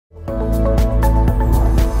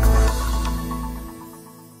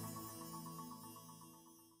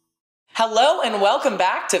Hello and welcome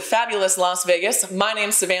back to fabulous Las Vegas. My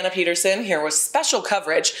name's Savannah Peterson, here with special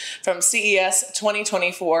coverage from CES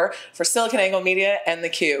 2024 for SiliconANGLE Media and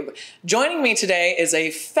theCUBE. Joining me today is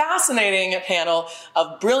a fascinating panel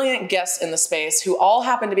of brilliant guests in the space who all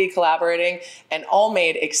happen to be collaborating and all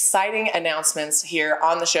made exciting announcements here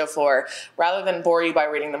on the show floor. Rather than bore you by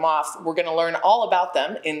reading them off, we're going to learn all about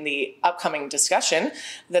them in the upcoming discussion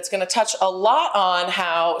that's going to touch a lot on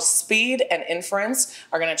how speed and inference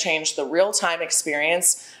are going to change the real-time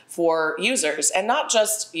experience for users, and not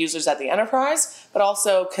just users at the enterprise, but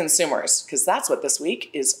also consumers, because that's what this week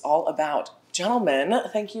is all about. Gentlemen,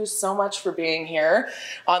 thank you so much for being here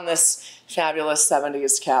on this fabulous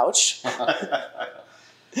 70s couch.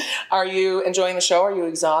 Are you enjoying the show? Are you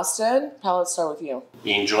exhausted? Paolo, let's start with you.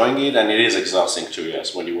 Enjoying it, and it is exhausting too,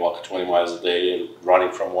 yes, when you walk 20 miles a day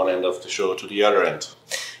running from one end of the show to the other end.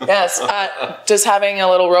 Yes. Does having a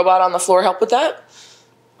little robot on the floor help with that?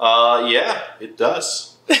 Yeah, it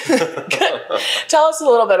does. Tell us a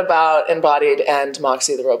little bit about Embodied and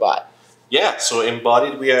Moxie the robot. Yeah, so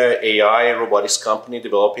Embodied, we are an AI robotics company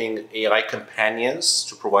developing AI companions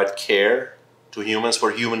to provide care to humans for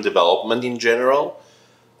human development in general.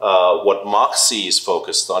 What Moxie is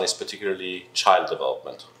focused on is particularly child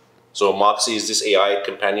development. So Moxie is this AI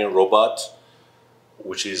companion robot,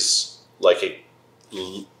 which is like a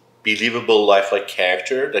believable lifelike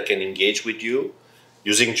character that can engage with you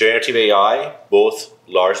using generative AI, both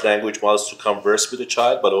large language models to converse with the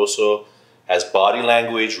child, but also has body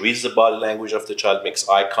language, reads the body language of the child, makes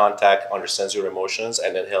eye contact, understands your emotions,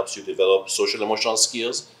 and then helps you develop social emotional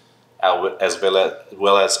skills as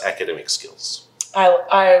well as academic skills.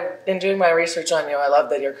 In doing my research on you, I love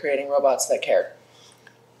that you're creating robots that care.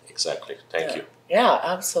 Exactly. Thank you. Yeah,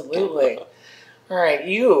 absolutely. All right,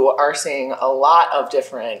 you are seeing a lot of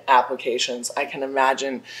different applications. I can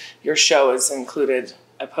imagine your show has included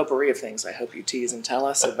a potpourri of things I hope you tease and tell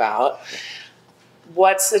us about.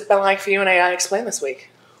 What's it been like for you and aiXplain this week?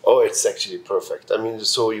 Oh, it's actually perfect. I mean,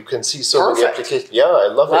 so you can see so many applications. Yeah, I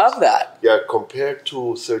love it. Love that. Yeah, compared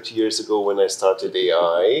to 30 years ago when I started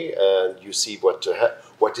AI, and you see what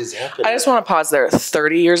is happening. I just want to pause there.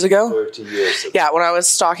 30 years ago? 30 years ago. Yeah, when I was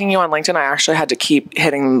stalking you on LinkedIn, I actually had to keep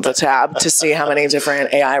hitting the tab to see how many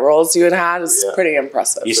different AI roles you had had. It's pretty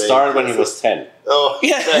impressive. He started when he was 10. Oh,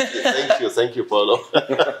 exactly. Thank you, Paolo.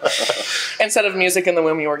 Instead of music in the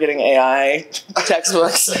womb, you were getting AI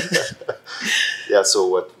textbooks. Yeah, so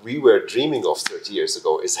what we were dreaming of 30 years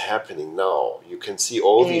ago is happening now. You can see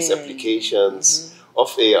all these applications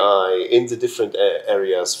of AI in the different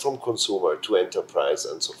areas, from consumer to enterprise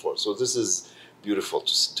and so forth. So this is beautiful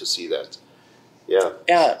to see that. Yeah.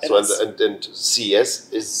 Yeah. So and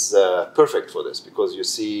CES is perfect for this, because you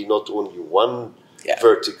see not only one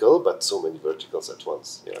vertical, but so many verticals at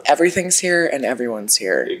once. Yeah. Everything's here and everyone's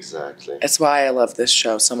here. Exactly. That's why I love this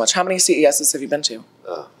show so much. How many CESs have you been to?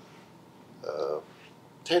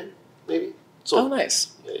 10, maybe. So, oh,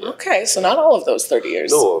 nice. Yeah. Okay, so not all of those 30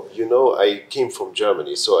 years. No, I came from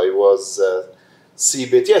Germany, so I was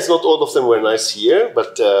CeBIT. Yes, not all of them were nice here,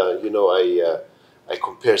 but I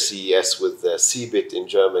compare CES with CeBIT in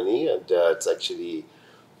Germany, and it's actually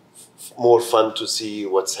more fun to see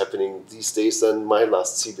what's happening these days than my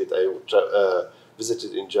last CeBIT I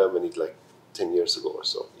visited in Germany like 10 years ago or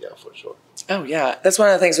so. Yeah, for sure. Oh, yeah. That's one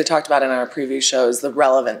of the things we talked about in our preview shows, the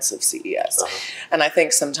relevance of CES. And I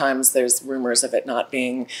think sometimes there's rumors of it not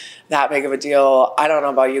being that big of a deal. I don't know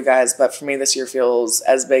about you guys, but for me this year feels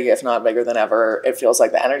as big, if not bigger than ever. It feels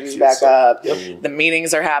like the energy's back up. Yep. The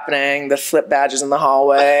meetings are happening, the flip badges in the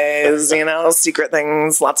hallways, secret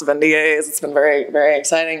things, lots of NDAs. It's been very, very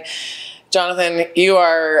exciting. Jonathan,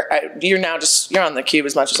 you're on theCUBE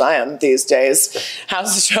as much as I am these days.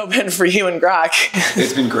 How's the show been for you and Groq?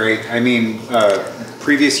 It's been great. I mean,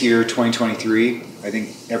 previous year, 2023, I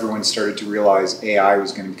think everyone started to realize AI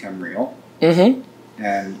was going to become real. And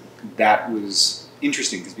that was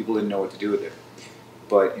interesting because people didn't know what to do with it.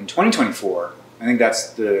 But in 2024, I think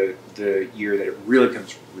that's the year that it really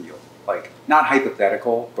becomes real. Like, not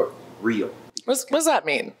hypothetical, but real. What does that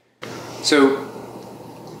mean? So,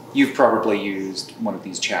 you've probably used one of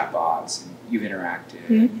these chat bots and you've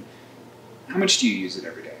interacted. How much do you use it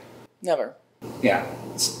every day? Never. Yeah.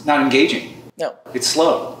 It's not engaging. No. It's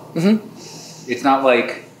slow. It's not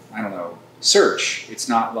like, I don't know, search. It's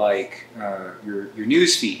not like your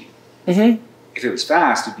news feed. If it was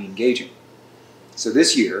fast, it'd be engaging. So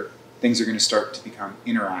this year, things are going to start to become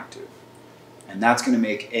interactive. And that's going to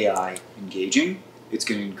make AI engaging. It's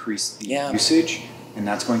going to increase the usage, and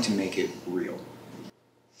that's going to make it real.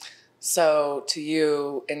 So to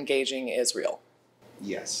you, engaging is real?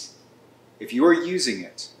 Yes. If you are using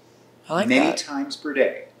it many times per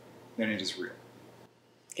day, than it is real.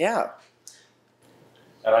 Yeah.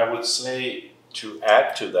 And I would say, to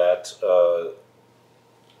add to that,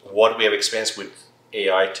 what we have experienced with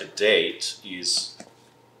AI to date is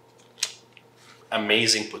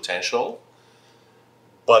amazing potential,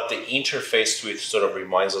 but the interface to it sort of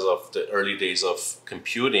reminds us of the early days of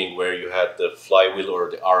computing, where you had the flywheel or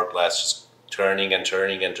the hourglass just turning and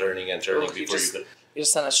turning and turning and turning before you could. You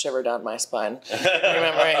just sent a shiver down my spine,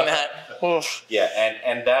 remembering that. Oof. Yeah,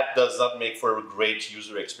 and that does not make for great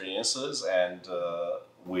user experiences, and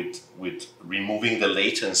with removing the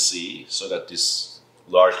latency so that these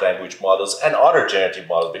large language models and other generative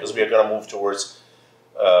models, because we are going to move towards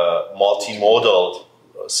multimodal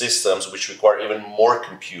systems which require even more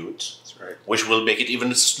compute, Right. which will make it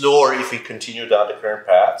even slower if we continue down the current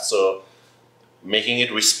path. So making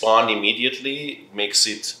it respond immediately makes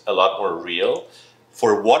it a lot more real.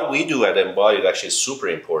 For what we do at Embodied, actually is super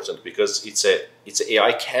important, because it's an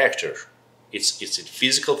AI character. It's in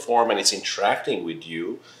physical form and it's interacting with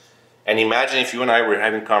you. And imagine if you and I were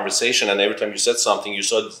having a conversation and every time you said something, you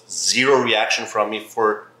saw zero reaction from me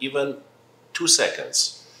for even 2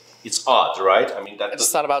 seconds. It's odd, right? I mean, I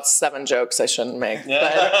just thought about 7 jokes I shouldn't make.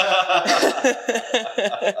 But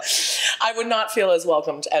I would not feel as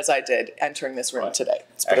welcomed as I did entering this room today.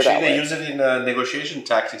 Let's put it that Actually, they way. use it in negotiation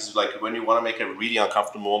tactics. Like when you want to make a really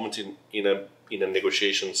uncomfortable moment in a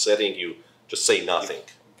negotiation setting, you just say nothing.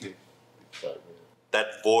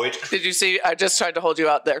 That void. Did you see? I just tried to hold you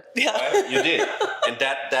out there. Yeah. Right? You did. And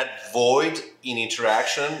that void in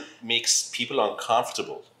interaction makes people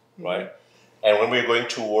uncomfortable, right? And when we're going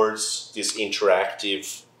towards these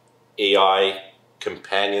interactive AI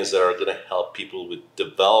companions that are going to help people with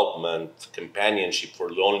development, companionship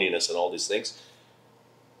for loneliness and all these things,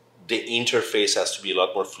 the interface has to be a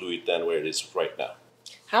lot more fluid than where it is right now.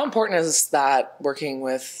 How important is that working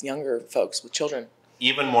with younger folks, with children?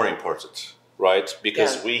 Even more important, right?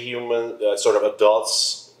 Because we human, sort of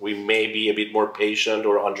adults, we may be a bit more patient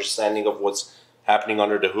or understanding of what's happening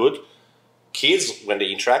under the hood. Kids, when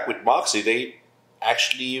they interact with Moxie, they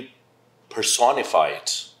actually personify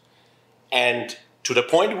it. And to the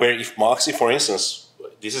point where if Moxie, for instance,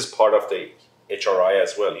 this is part of the HRI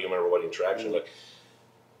as well, human-robot interaction, like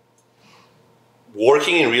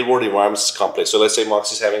working in real-world environments is complex. So let's say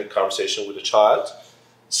Moxie is having a conversation with a child.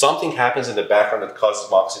 Something happens in the background that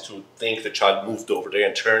causes Moxie to think the child moved over there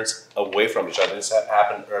and turns away from the child. And this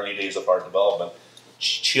happened early days of our development.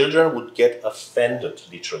 Children would get offended,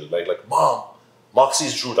 literally, like, Mom,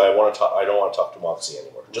 Moxie's rude. I don't want to talk to Moxie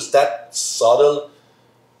anymore. Just that subtle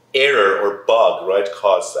error or bug, right,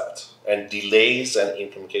 caused that. And delays and in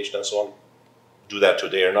communication and so on do that too.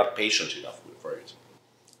 They are not patient enough for it.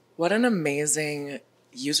 What an amazing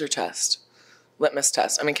user test, litmus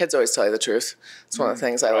test. I mean, kids always tell you the truth. It's one of the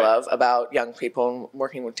things I love about young people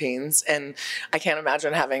working with teens. And I can't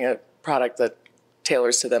imagine having a product that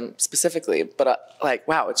tailors to them specifically, but like,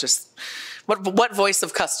 wow, it's just what voice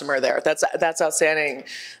of customer there. That's outstanding.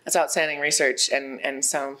 That's outstanding research and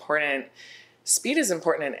so important. Speed is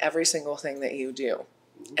important in every single thing that you do.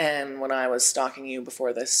 And when I was stalking you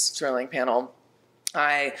before this thrilling panel,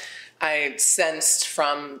 I sensed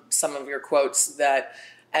from some of your quotes that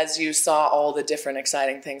as you saw all the different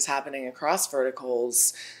exciting things happening across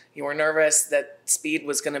verticals, you were nervous that speed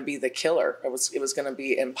was going to be the killer. It was going to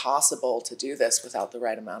be impossible to do this without the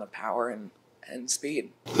right amount of power and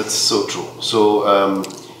speed. That's so true. So,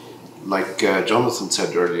 like Jonathan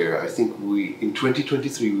said earlier, I think in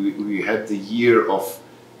 2023 we had the year of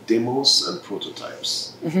demos and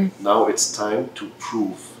prototypes. Now it's time to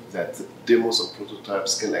prove that the demos and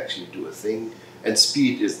prototypes can actually do a thing, and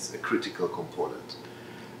speed is a critical component.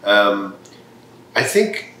 I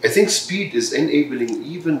think speed is enabling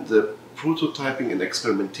even the prototyping and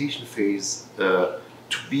experimentation phase to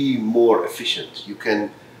be more efficient. You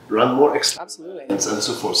can run more experiments and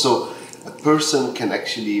so forth. So a person can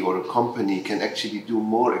actually, or a company can actually do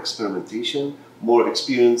more experimentation, more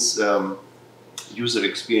experience, user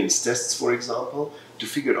experience tests, for example, to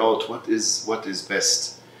figure out what is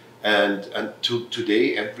best. And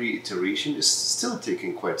today, every iteration is still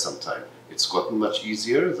taking quite some time. It's gotten much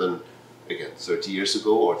easier than, again, 30 years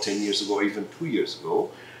ago or 10 years ago or even 2 years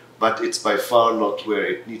ago. But it's by far not where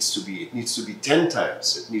it needs to be. It needs to be 10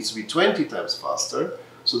 times, it needs to be 20 times faster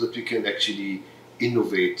so that we can actually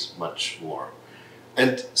innovate much more.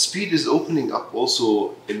 And speed is opening up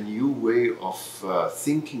also a new way of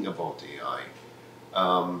thinking about AI.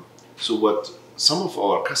 So what some of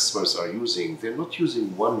our customers are using, they're not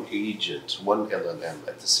using one agent, one LLM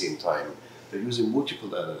at the same time. They're using multiple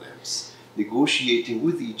LLMs, negotiating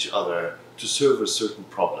with each other to serve a certain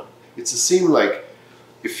problem. It's the same like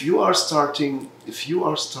if you want to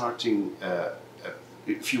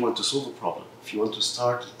solve a problem, if you want to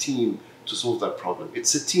start a team to solve that problem,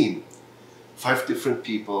 it's a team. 5 different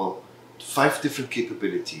people, 5 different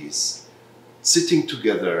capabilities, sitting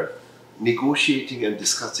together, negotiating and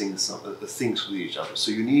discussing things with each other.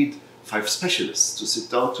 So you need 5 specialists to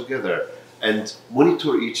sit down together and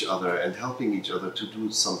monitor each other and helping each other to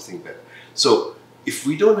do something better. So if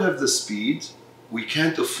we don't have the speed, we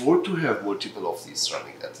can't afford to have multiple of these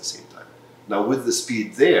running at the same time. Now with the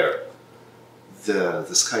speed there,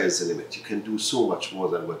 the sky is the limit. You can do so much more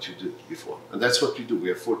than what you did before. And that's what we do. We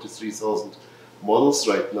have 43,000 models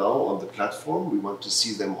right now on the platform. We want to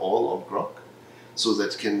see them all on Groq so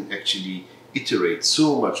that can actually iterate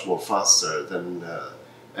so much more faster than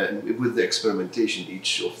and with the experimentation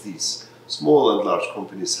each of these small and large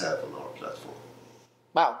companies have on our platform.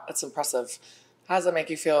 Wow, that's impressive. How does it make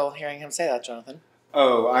you feel hearing him say that, Jonathan?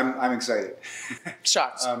 Oh, I'm excited.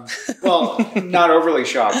 Shocked. Well, not overly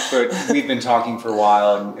shocked, but we've been talking for a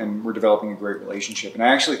while and we're developing a great relationship. And I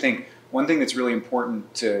actually think one thing that's really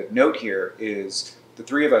important to note here is the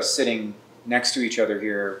 3 of us sitting next to each other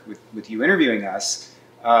here with you interviewing us,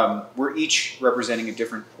 we're each representing a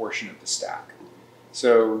different portion of the stack.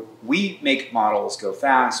 So we make models go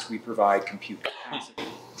fast, we provide compute capacity.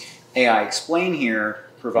 aiXplain here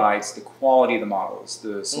provides the quality of the models,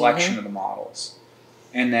 the selection of the models.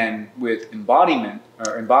 And then with Embodied,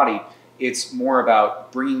 it's more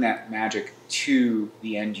about bringing that magic to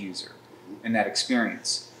the end user and that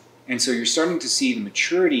experience. And so you're starting to see the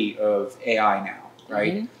maturity of AI now,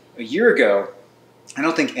 right? A year ago, I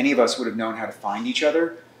don't think any of us would have known how to find each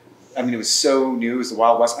other. I mean, it was so new, it was the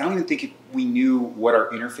Wild West. I don't even think we knew what our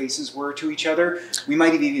interfaces were to each other. We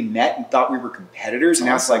might have even met and thought we were competitors, and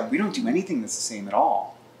now it's like, we don't do anything that's the same at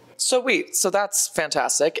all. So that's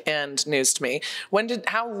fantastic and news to me.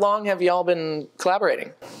 How long have y'all been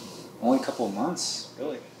collaborating? Only a couple of months,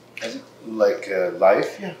 really. Like live,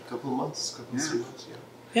 yeah, a couple of months, 3 months, yeah.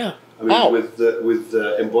 Yeah. I mean, with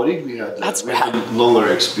Embodied, we had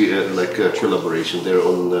longer experience, collaboration there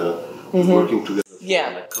on working together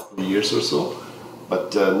for a couple of years or so.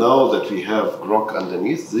 But now that we have Groq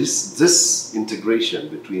underneath, this integration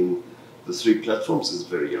between the 3 platforms is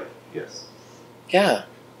very young. Yes. Yeah.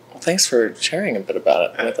 Well, thanks for sharing a bit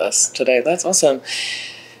about it with us today. That's awesome.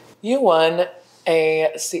 You won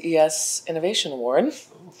a CES Innovation Award.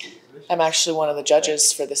 I'm actually one of the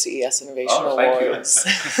judges for the CES Innovation Awards.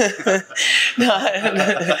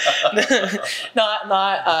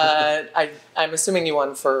 I'm assuming you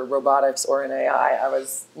won for robotics or in AI. I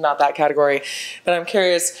was not that category. But I'm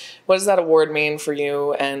curious, what does that award mean for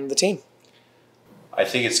you and the team? I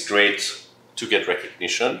think it's great to get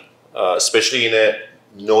recognition, especially in a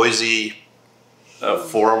noisy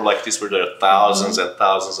forum like this where there are thousands and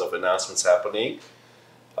thousands of announcements happening.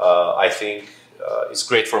 I think it's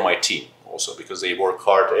great for my team also because they work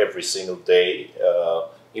hard every single day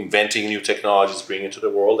inventing new technologies, bringing it to the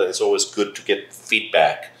world, and it's always good to get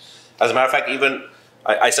feedback. As a matter of fact, even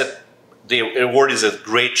I said the award is a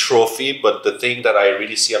great trophy, but the thing that I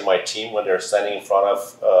really see on my team when they're standing in front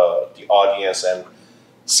of the audience and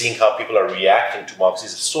seeing how people are reacting to Moxie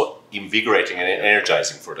is so invigorating and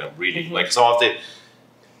energizing for them, really. Like some of the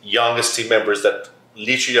youngest team members that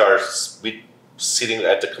literally are sitting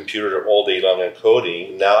at the computer all day long and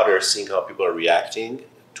coding, now they're seeing how people are reacting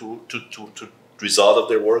to result of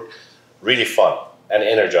their work. Really fun and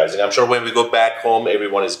energizing. I'm sure when we go back home,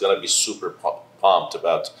 everyone is going to be super pumped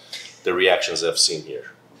about the reactions I've seen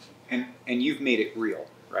here. And you've made it real,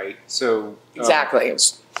 right? So exactly.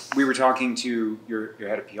 We were talking to your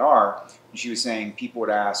head of PR, and she was saying people would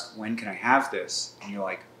ask, when can I have this? And you're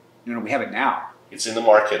like, no, we have it now. It's in the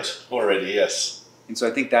market already, yes. And so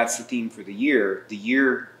I think that's the theme for the year. The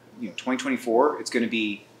year, 2024, it's going to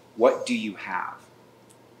be, what do you have?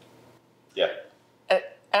 Yeah. And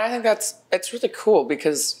I think it's really cool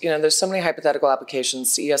because, there's so many hypothetical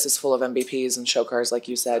applications. CES is full of MVPs and show cars, like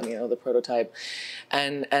you said, the prototype,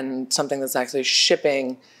 and something that's actually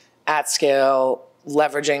shipping at scale,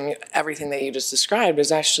 leveraging everything that you just described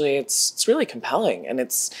is actually, it's really compelling. And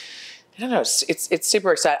it's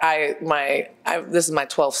super exciting. This is my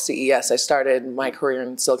 12th CES. I started my career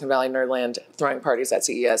in Silicon Valley Nerdland throwing parties at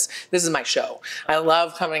CES. This is my show. I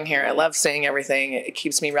love coming here. I love seeing everything. It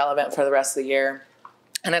keeps me relevant for the rest of the year.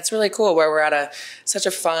 And it's really cool where we're at such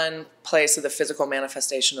a fun place of the physical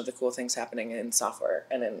manifestation of the cool things happening in software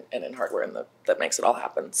and in hardware and that makes it all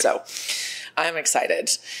happen. So I'm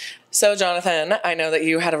excited. So Jonathan, I know that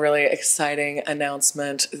you had a really exciting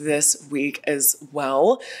announcement this week as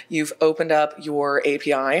well. You've opened up your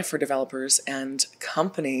API for developers and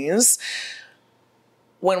companies.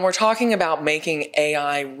 When we're talking about making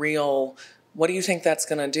AI real, what do you think that's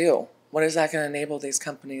going to do? What is that going to enable these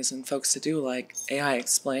companies and folks to do, like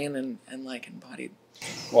aiXplain and like Embodied?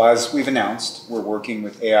 Well, as we've announced, we're working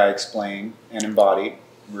with aiXplain and Embodied.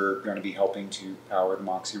 We're going to be helping to power the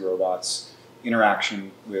Moxie Robot's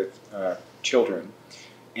interaction with children.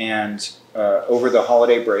 And over the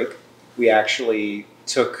holiday break, we actually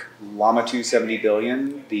took Llama 2 70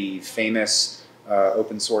 billion, the famous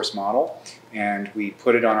open source model, and we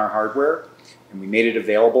put it on our hardware, and we made it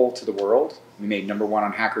available to the world. We made #1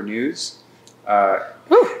 on Hacker News,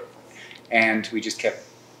 and we just kept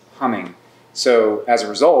humming. So as a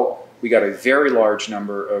result, we got a very large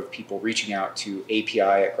number of people reaching out to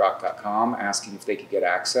API@Groq.com asking if they could get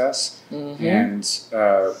access. And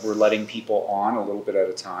we're letting people on a little bit at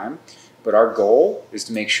a time. But our goal is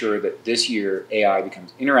to make sure that this year AI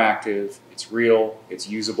becomes interactive, it's real, it's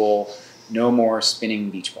usable, no more spinning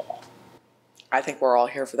beach ball. I think we're all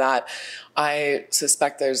here for that. I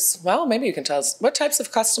suspect there's, well, maybe you can tell us, what types of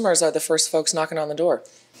customers are the first folks knocking on the door?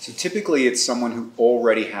 So typically it's someone who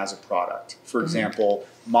already has a product. For example,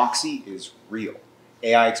 Moxie is real.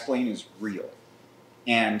 aiXplain is real.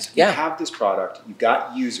 And you have this product, you've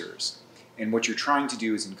got users, and what you're trying to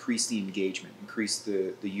do is increase the engagement, increase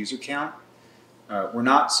the user count. We're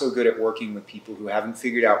not so good at working with people who haven't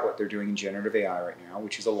figured out what they're doing in generative AI right now,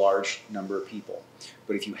 which is a large number of people.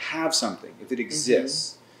 But if you have something, if it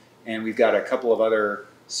exists, and we've got a couple of other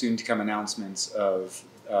soon-to-come announcements of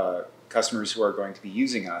customers who are going to be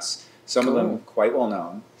using us, some of them quite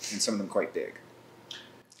well-known, and some of them quite big.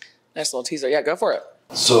 Nice little teaser. Yeah, go for it.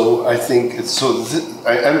 So I think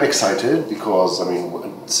I'm excited because, I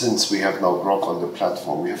mean, since we have now Groq on the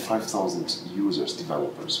platform, we have 5,000 users,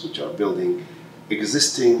 developers, which are building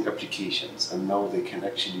existing applications, and now they can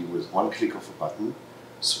actually, with one click of a button,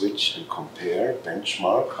 switch and compare,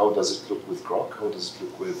 benchmark. How does it look with Groq? How does it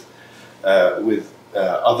look with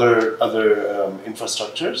other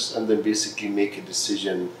infrastructures? And then basically make a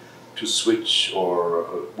decision to switch or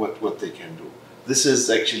what they can do. This is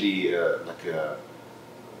actually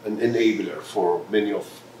an enabler for many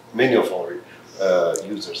of our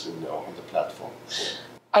users on the platform.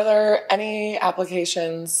 Are there any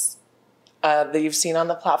applications that you've seen on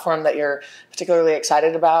the platform that you're particularly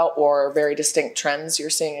excited about, or very distinct trends you're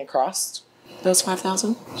seeing across those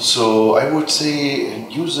 5,000? So I would say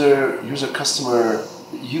customer,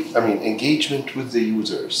 engagement with the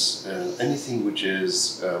users, anything which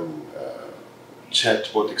is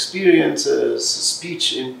chatbot experiences,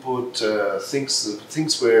 speech input,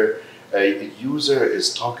 things where a user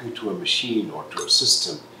is talking to a machine or to a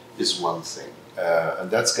system is one thing, and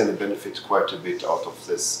that's going to benefit quite a bit out of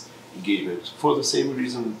this engagement for the same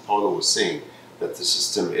reason Paolo was saying, that the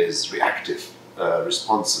system is reactive,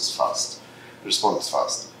 responds fast.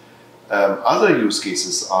 Other use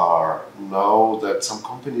cases are now that some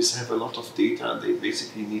companies have a lot of data and they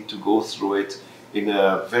basically need to go through it in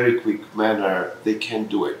a very quick manner. They can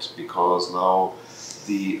do it because now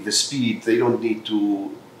the speed, they don't need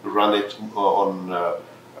to run it on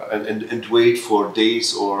and wait for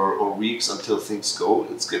days or weeks until things go.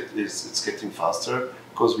 It's getting faster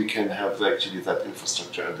because we can have actually that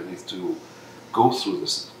infrastructure underneath to go through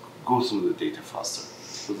the data faster.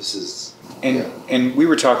 So this is and we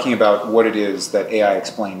were talking about what it is that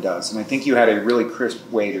aiXplain does, and I think you had a really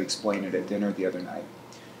crisp way to explain it at dinner the other night.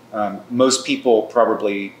 Most people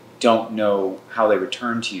probably don't know how they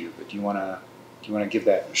return to you, but do you want to give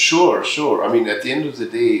that? Sure. I mean, at the end of the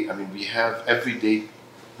day, I mean, we have every day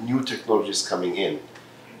new technologies coming in.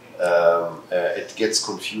 It gets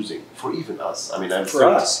confusing for even us. I mean,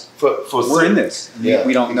 we're in this.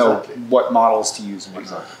 We don't know what models to use.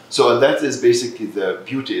 Exactly. So and that is basically the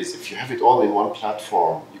beauty is if you have it all in one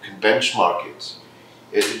platform, you can benchmark it.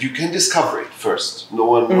 You can discover it first. No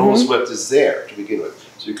one knows what is there to begin with.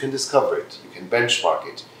 So you can discover it. You can benchmark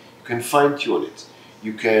it. You can fine tune it.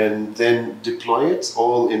 You can then deploy it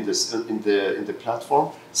all in the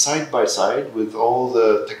platform side by side with all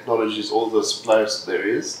the technologies, all the suppliers there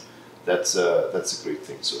is. That's a great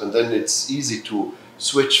thing. So and then it's easy to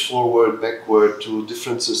switch forward, backward to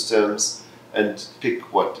different systems and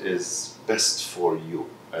pick what is best for you.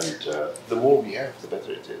 And the more we have, the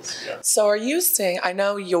better it is. Yeah. So are you seeing, I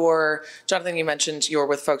know Jonathan, you mentioned you're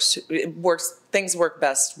with folks who things work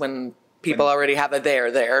best when people already have a there.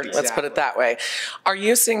 Exactly. Let's put it that way. Are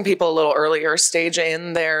you seeing people a little earlier stage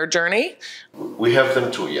in their journey? We have them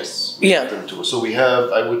too, yes. We have them too. So we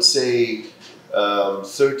have, I would say,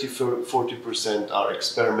 30-40% are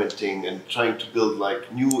experimenting and trying to build like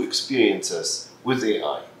new experiences with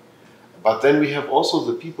AI. But then we have also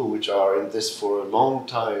the people which are in this for a long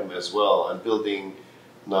time as well and building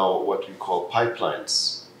now what we call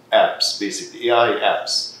pipelines, apps, basically AI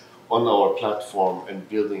apps on our platform and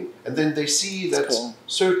building. And then they see that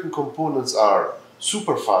certain components are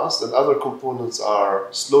super fast and other components are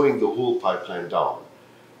slowing the whole pipeline down.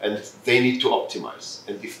 And they need to optimize.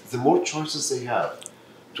 And if the more choices they have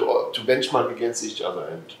to benchmark against each other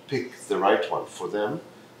and pick the right one for them,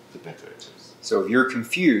 the better it is. So if you're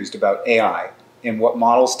confused about AI and what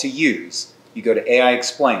models to use, you go to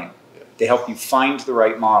aiXplain. Yeah. They help you find the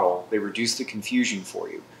right model. They reduce the confusion for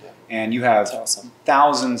you. Yeah. And you have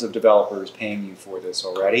thousands of developers paying you for this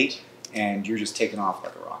already, and you're just taking off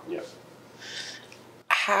like a rocket. Yeah.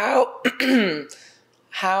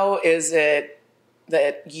 How is it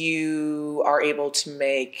that you are able to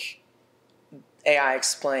make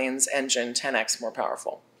aiXplain's engine 10x more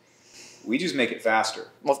powerful? We just make it faster.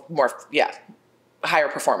 Higher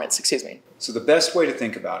performance, excuse me. So the best way to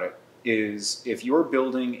think about it is if you're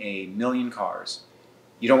building 1,000,000 cars,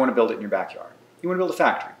 you don't want to build it in your backyard. You want to build a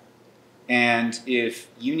factory. And if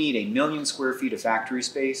you need 1,000,000 square feet of factory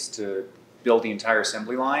space to build the entire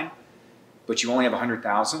assembly line, but you only have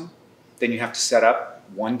 100,000, then you have to set up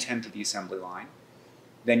 1/10 of the assembly line.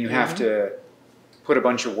 Then you have to put a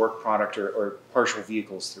bunch of work product or partial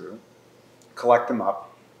vehicles through, collect them up.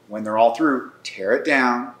 When they're all through, tear it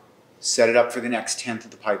down, set it up for the next 1/10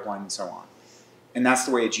 of the pipeline, and so on. And that's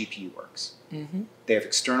the way a GPU works. They have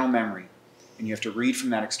external memory, and you have to read from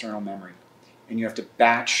that external memory. And you have to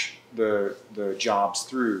batch the jobs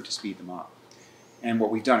through to speed them up. And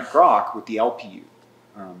what we've done at Groq with the LPU,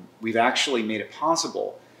 we've actually made it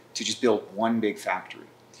possible to just build one big factory.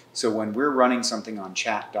 So when we're running something on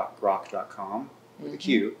chat.groq.com with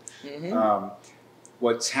TheCUBE,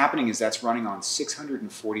 what's happening is that's running on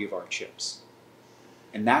 640 of our chips.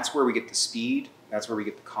 And that's where we get the speed, that's where we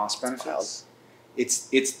get the cost benefits.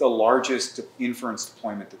 It's the largest inference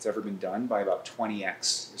deployment that's ever been done by about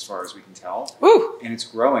 20x as far as we can tell. Woo! And it's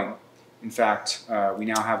growing. In fact, we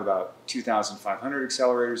now have about 2,500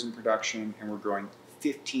 accelerators in production, and we're growing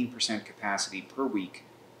 15% capacity per week,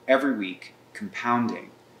 every week,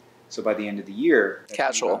 compounding. So by the end of the year,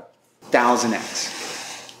 Casual. 1,000x.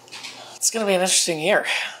 It's going to be an interesting year.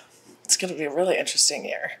 It's going to be a really interesting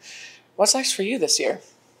year. What's next for you this year?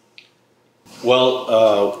 Well,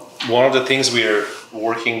 one of the things we're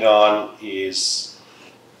working on is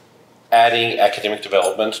adding academic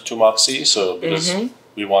development to Moxie. So because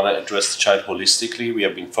we want to address the child holistically, we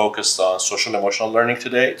have been focused on social and emotional learning to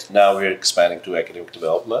date. Now we're expanding to academic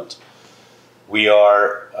development. We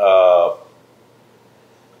are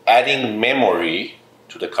adding memory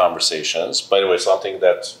to the conversations. By the way, something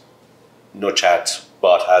that no chat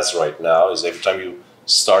bot has right now is every time you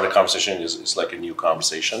start a conversation, it's like a new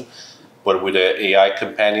conversation. But with an AI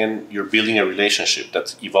companion, you're building a relationship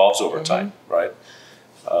that evolves over time, right?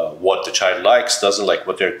 What the child likes, doesn't like,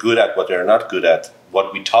 what they're good at, what they're not good at,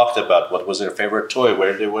 what we talked about, what was their favorite toy,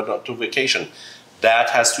 where they went on to vacation. That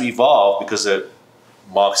has to evolve because the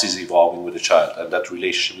Moxie is evolving with the child, and that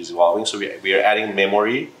relationship is evolving. So we are adding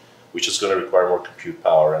memory, which is going to require more compute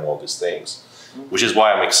power and all these things, which is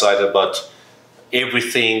why I'm excited about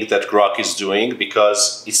everything that Groq is doing,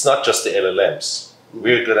 because it's not just the LLMs.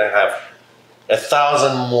 We're going to have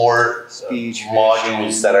 1,000 more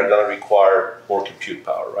modules that are going to require more compute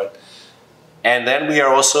power, right? And then we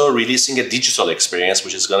are also releasing a digital experience,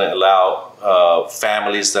 which is going to allow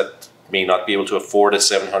families that may not be able to afford a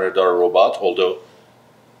 $700 robot, although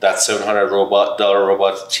that $700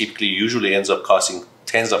 robot typically usually ends up costing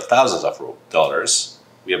tens of thousands of dollars.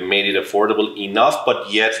 We have made it affordable enough,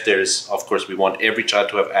 but yet there's, of course, we want every child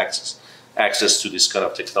to have access to this kind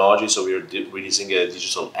of technology, so we are releasing a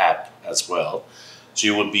digital app as well. So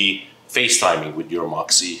you would be FaceTiming with your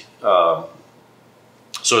Moxie.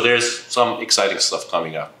 So there's some exciting stuff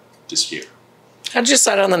coming up this year. How'd you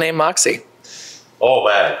decide on the name Moxie? Oh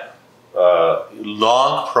man,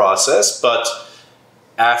 long process, but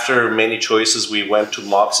after many choices, we went to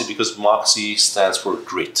Moxie because Moxie stands for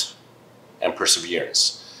grit and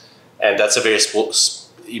perseverance. And that's a very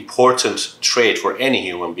important trait for any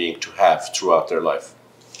human being to have throughout their life.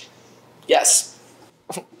 Yes.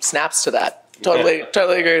 Snaps to that. Totally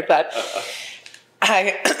agree with that.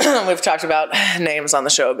 We've talked about names on the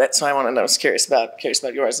show a bit, so I was curious about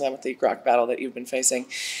yours and with the Groq battle that you've been facing.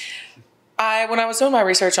 When I was doing my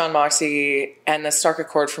research on Moxie, and this struck a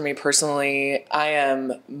chord for me personally, I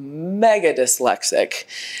am mega dyslexic,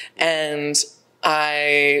 and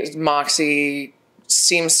Moxie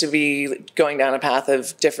seems to be going down a path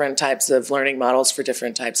of different types of learning models for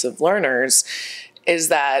different types of learners. Is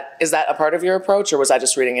that a part of your approach, or was I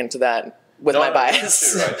just reading into that with my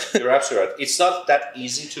bias? You're absolutely right. It's not that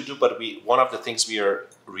easy to do, but one of the things we are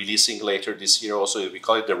releasing later this year also. We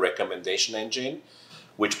call it the recommendation engine,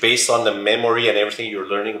 which based on the memory and everything you're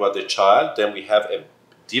learning about the child, then we have a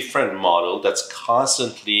different model that's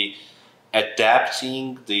constantly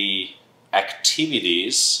adapting the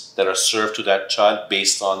activities that are served to that child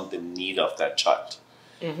based on the need of that child.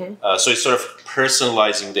 So it's sort of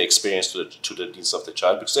personalizing the experience to the needs of the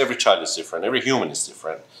child, because every child is different, every human is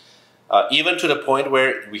different. Even to the point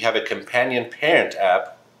where we have a companion parent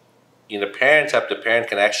app. In the parent app, the parent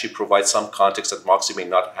can actually provide some context that Moxie may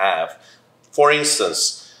not have. For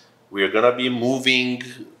instance, we're going to be moving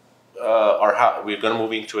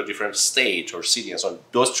to a different state or city, and so on.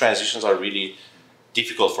 Those transitions are really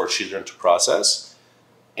difficult for children to process.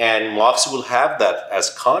 And Moxie will have that as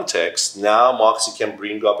context. Now Moxie can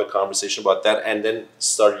bring up a conversation about that and then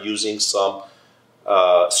start using some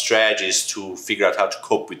strategies to figure out how to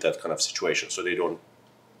cope with that kind of situation, so they don't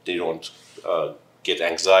get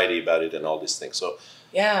anxiety about it and all these things. So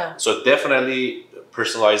yeah. So definitely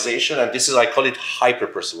personalization, and this is, I call it hyper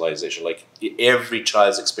personalization. Like every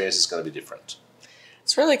child's experience is going to be different.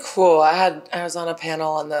 It's really cool. I was on a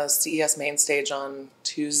panel on the CES main stage on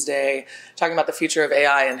Tuesday talking about the future of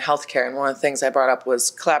AI in healthcare, and one of the things I brought up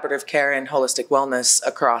was collaborative care and holistic wellness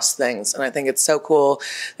across things. And I think it's so cool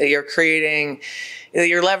that you're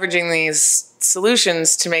leveraging these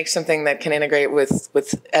solutions to make something that can integrate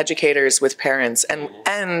with educators, with parents,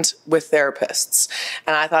 and with therapists.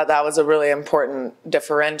 And I thought that was a really important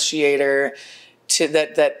differentiator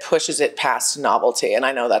that pushes it past novelty. And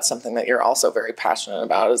I know that's something that you're also very passionate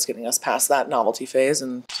about, is getting us past that novelty phase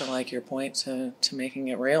and, to like your point, to making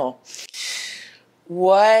it real.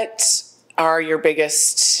 What are your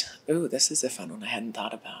biggest, this is a fun one I hadn't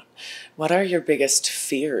thought about. What are your biggest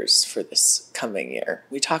fears for this coming year?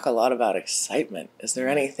 We talk a lot about excitement. Is there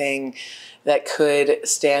anything that could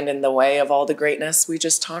stand in the way of all the greatness we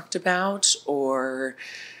just talked about, or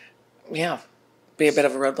be a bit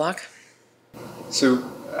of a roadblock? So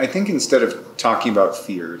I think instead of talking about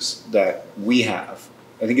fears that we have,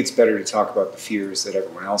 I think it's better to talk about the fears that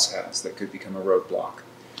everyone else has that could become a roadblock.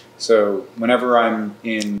 So whenever I'm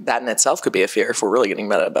in... That in itself could be a fear if we're really getting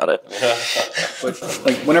meta about it. But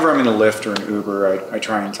like whenever I'm in a Lyft or an Uber, I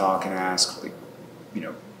try and talk and ask, like,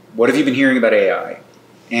 what have you been hearing about AI?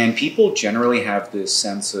 And people generally have this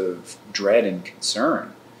sense of dread and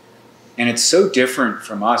concern. And it's so different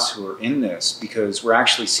from us who are in this, because we're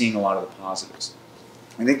actually seeing a lot of the positives.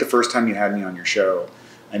 I think the first time you had me on your show,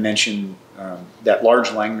 I mentioned that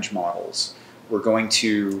large language models were going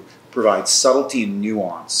to provide subtlety and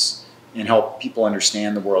nuance and help people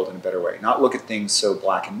understand the world in a better way. Not look at things so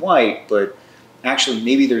black and white, but actually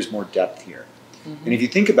maybe there's more depth here. Mm-hmm. And if you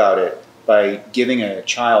think about it, by giving a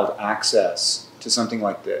child access to something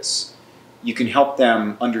like this, you can help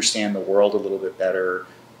them understand the world a little bit better,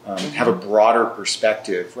 have a broader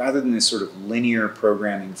perspective, rather than this sort of linear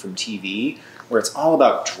programming from TV, where it's all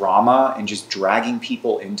about drama and just dragging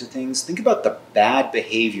people into things. Think about the bad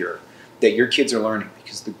behavior that your kids are learning,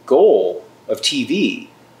 because the goal of TV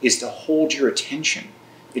is to hold your attention.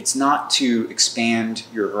 It's not to expand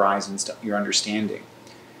your horizons, to your understanding.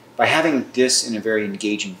 By having this in a very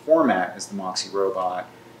engaging format as the Moxie Robot,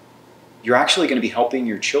 you're actually going to be helping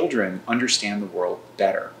your children understand the world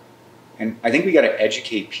better. And I think we got to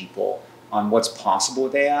educate people on what's possible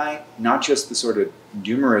with AI, not just the sort of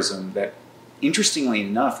numerism that, interestingly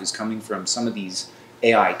enough, is coming from some of these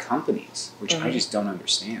AI companies, which I just don't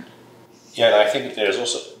understand. Yeah, and I think there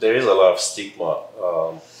is a lot of stigma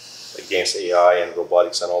against AI and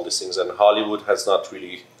robotics and all these things, and Hollywood has not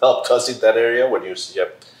really helped us in that area. When you see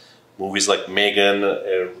movies like Megan,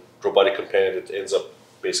 a robotic companion that ends up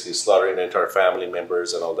basically slaughtering the entire family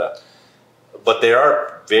members and all that. But there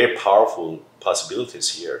are very powerful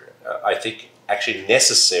possibilities here. I think actually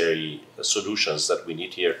necessary solutions that we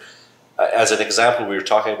need here. As an example, we were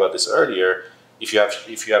talking about this earlier. If you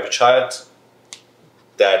have a child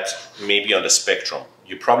that may be on the spectrum,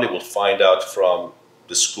 you probably will find out from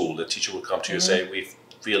the school. The teacher will come to you and say, "We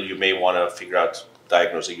feel you may want to figure out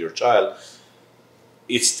diagnosing your child."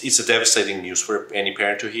 It's a devastating news for any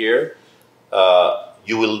parent to hear.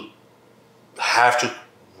 You will have to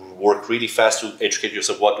work really fast to educate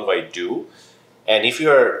yourself. What do I do? And if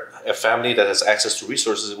you're a family that has access to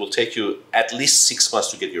resources, it will take you at least 6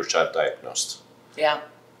 months to get your child diagnosed. Yeah.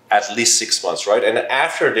 At least 6 months, right? And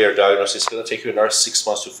after they're diagnosed, it's going to take you another 6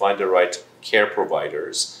 months to find the right care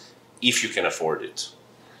providers, if you can afford it.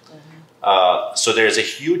 So there's a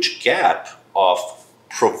huge gap of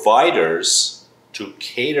providers to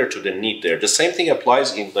cater to the need there. The same thing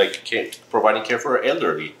applies in providing care for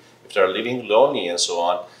elderly. If they're living lonely and so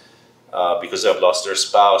on, because they've lost their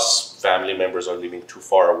spouse, family members are living too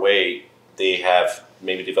far away, they have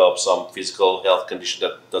maybe developed some physical health condition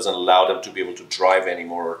that doesn't allow them to be able to drive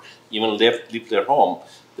anymore, or even leave their home.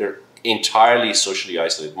 They're entirely socially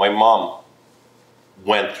isolated. My mom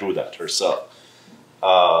went through that herself.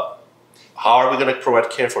 How are we going to provide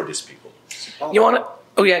care for these people? You want to?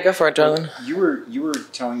 Oh yeah, go for it, Jonathan. You were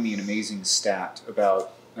telling me an amazing stat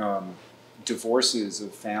about divorces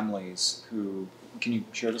of families who. Can you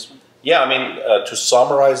share this one? Yeah, I mean, to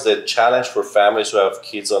summarize, the challenge for families who have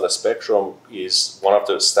kids on the spectrum is one of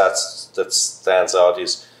the stats that stands out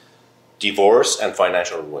is divorce and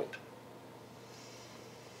financial ruin.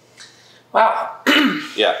 Wow.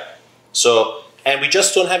 Yeah. So, and we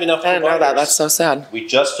just don't have enough I didn't know providers. that. That's so sad. We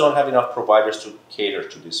just don't have enough providers to cater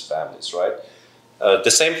to these families, right?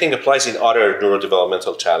 The same thing applies in other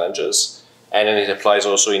neurodevelopmental challenges, and then it applies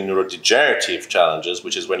also in neurodegenerative challenges,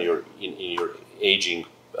 which is when you're in your aging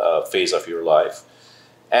phase of your life.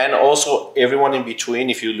 And also everyone in between,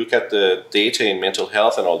 if you look at the data in mental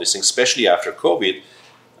health and all these things, especially after COVID,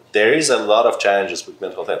 there is a lot of challenges with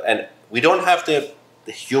mental health. And we don't have the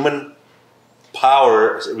human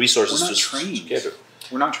power, resources to cater.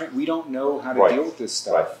 We're not trained. We don't know how to deal with this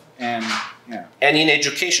stuff. Right. And yeah. And in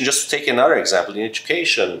education, just to take another example, in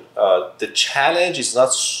education, the challenge is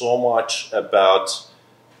not so much about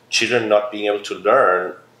children not being able to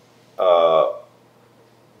learn,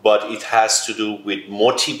 but it has to do with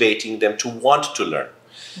motivating them to want to learn.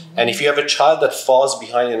 Mm-hmm. And if you have a child that falls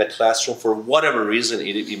behind in a classroom for whatever reason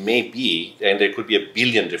it may be, and there could be a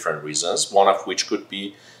billion different reasons, one of which could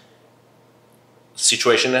be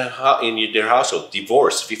situation in their household,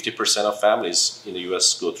 divorce. 50% of families in the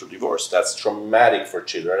US go through divorce. That's traumatic for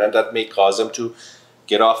children, and that may cause them to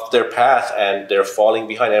get off their path, and they're falling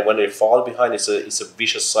behind. And when they fall behind, it's a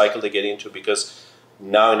vicious cycle they get into, because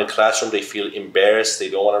now in the classroom they feel embarrassed. They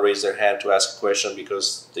don't want to raise their hand to ask a question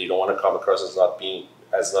because they don't want to come across as not being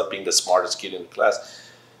the smartest kid in the class.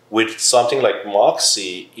 With something like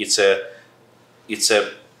Moxie,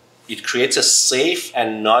 it creates a safe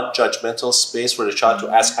and non-judgmental space for the child to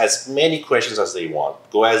ask as many questions as they want,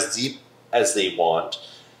 go as deep as they want,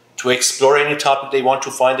 to explore any topic they want, to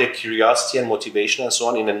find their curiosity and motivation and so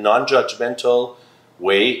on in a non-judgmental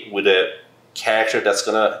way, with a character that's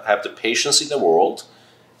going to have the patience in the world.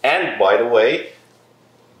 And by the way,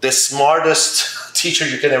 the smartest teacher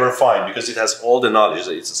you can ever find, because it has all the knowledge.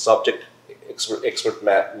 It's a subject expert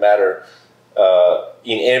matter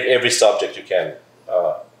in every subject you can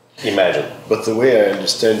imagine. But the way I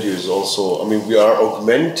understand you is also, I mean, we are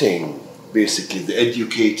augmenting basically the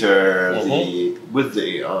educator with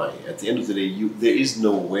the AI. At the end of the day, there is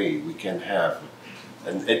no way we can have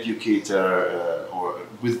an educator or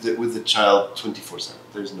with the child 24/7.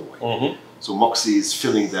 There's no way. Mm-hmm. So Moxie is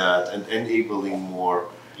filling that and enabling more.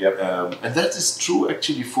 Yep. And that is true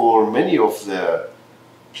actually for many of the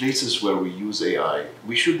places where we use AI.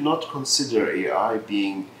 We should not consider AI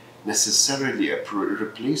being necessarily a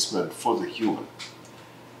replacement for the human.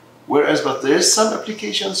 Whereas, but there is some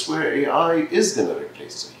applications where AI is going to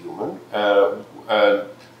replace the human.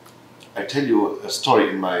 I tell you a story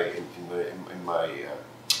in my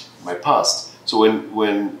past. So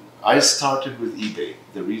when I started with eBay,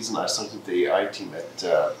 the reason I started the AI team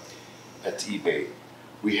at eBay,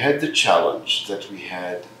 we had the challenge that we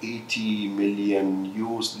had 80 million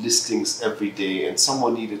used listings every day, and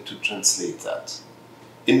someone needed to translate that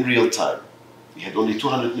in real time. We had only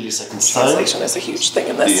 200 milliseconds time. Translation is a huge thing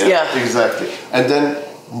in this. Yeah, exactly. And then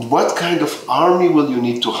what kind of army will you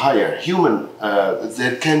need to hire? Human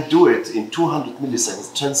that can do it in 200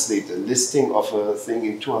 milliseconds, translate a listing of a thing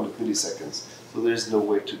in 200 milliseconds. So there is no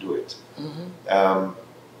way to do it. Mm-hmm.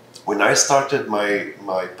 When I started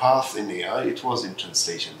my path in AI, it was in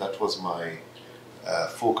translation. That was my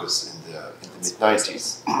focus in the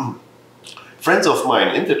mid-90s. Friends of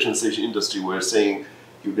mine in the translation industry were saying,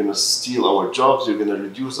 you're going to steal our jobs, you're going to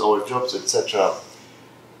reduce our jobs, etc.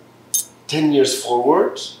 10 years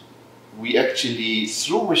forward, we actually,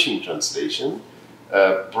 through machine translation,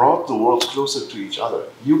 brought the world closer to each other.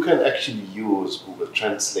 You can actually use Google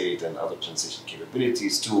Translate and other translation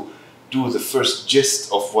capabilities to do the first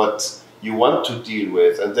gist of what you want to deal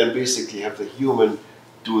with, and then basically have the human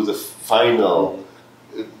do the final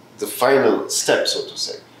step, so to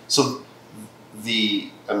say. So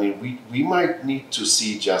we might need to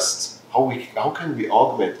see just how can we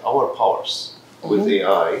augment our powers with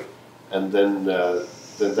AI, and then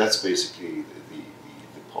that's basically the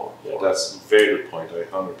power. Yeah, that's a very good point. I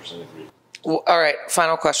 100% agree. Well, all right,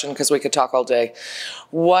 final question, because we could talk all day.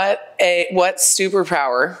 What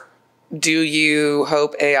superpower do you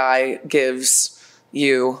hope AI gives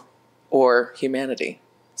you or humanity?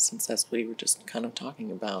 Since that's what we were just kind of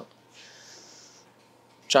talking about.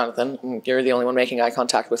 Jonathan, you're the only one making eye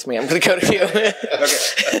contact with me. I'm going to go to you. Okay.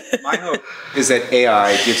 My hope is that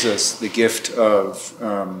AI gives us the gift of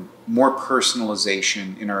more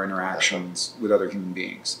personalization in our interactions with other human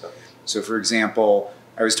beings. So, for example,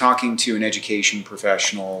 I was talking to an education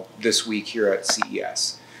professional this week here at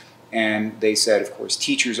CES, and they said, of course,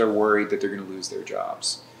 teachers are worried that they're going to lose their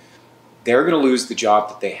jobs. They're going to lose the job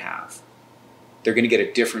that they have. They're going to get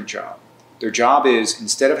a different job. Their job is,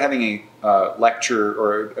 instead of having a lecture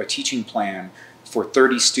or a teaching plan for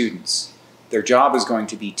 30 students, their job is going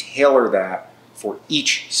to be tailor that for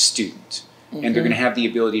each student. Mm-hmm. And they're going to have the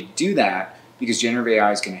ability to do that because generative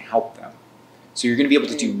AI is going to help them. So you're going to be able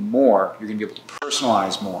to do more. You're going to be able to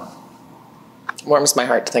personalize more. Warms my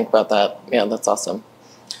heart to think about that. Yeah, that's awesome.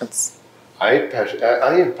 I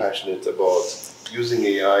am passionate about using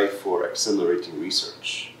AI for accelerating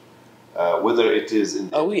research. Whether it is in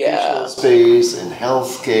the educational space, in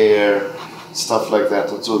healthcare, stuff like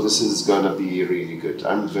that. And so this is going to be really good.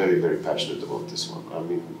 I'm very, very passionate about this one. I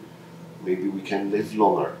mean, maybe we can live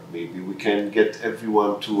longer. Maybe we can get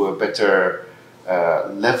everyone to a better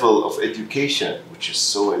level of education, which is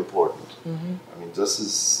so important. Mm-hmm. I mean, this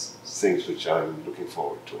is things which I'm looking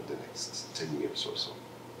forward to in the next 10 years or so.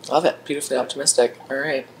 Love it. Beautifully optimistic. All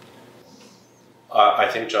right. I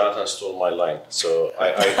think Jonathan stole my line. So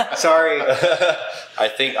I sorry.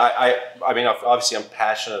 I mean, obviously I'm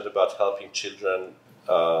passionate about helping children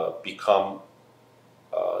become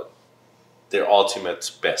their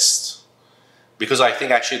ultimate best. Because I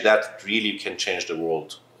think actually that really can change the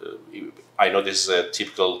world. I know this is a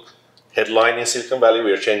typical headline in Silicon Valley.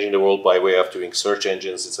 We are changing the world by way of doing search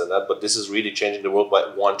engines, this and that. But this is really changing the world by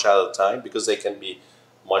one child at a time, because they can be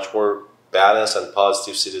much more balanced and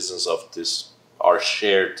positive citizens of this, our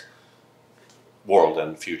shared world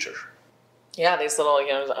and future. Yeah, these little,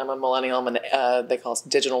 I'm a millennial, and they call us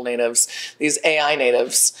digital natives. These AI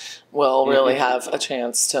natives will really have a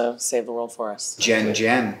chance to save the world for us. Gen.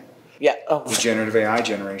 Yeah. Oh. The generative AI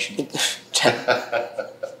generation.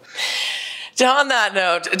 On that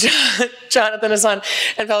note, Jonathan, Hassan,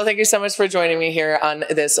 and Paolo, thank you so much for joining me here on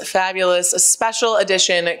this fabulous special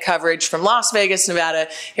edition coverage from Las Vegas, Nevada,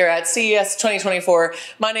 here at CES 2024.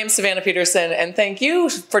 My name is Savannah Peterson, and thank you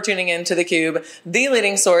for tuning in to theCUBE, the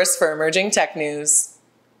leading source for emerging tech news.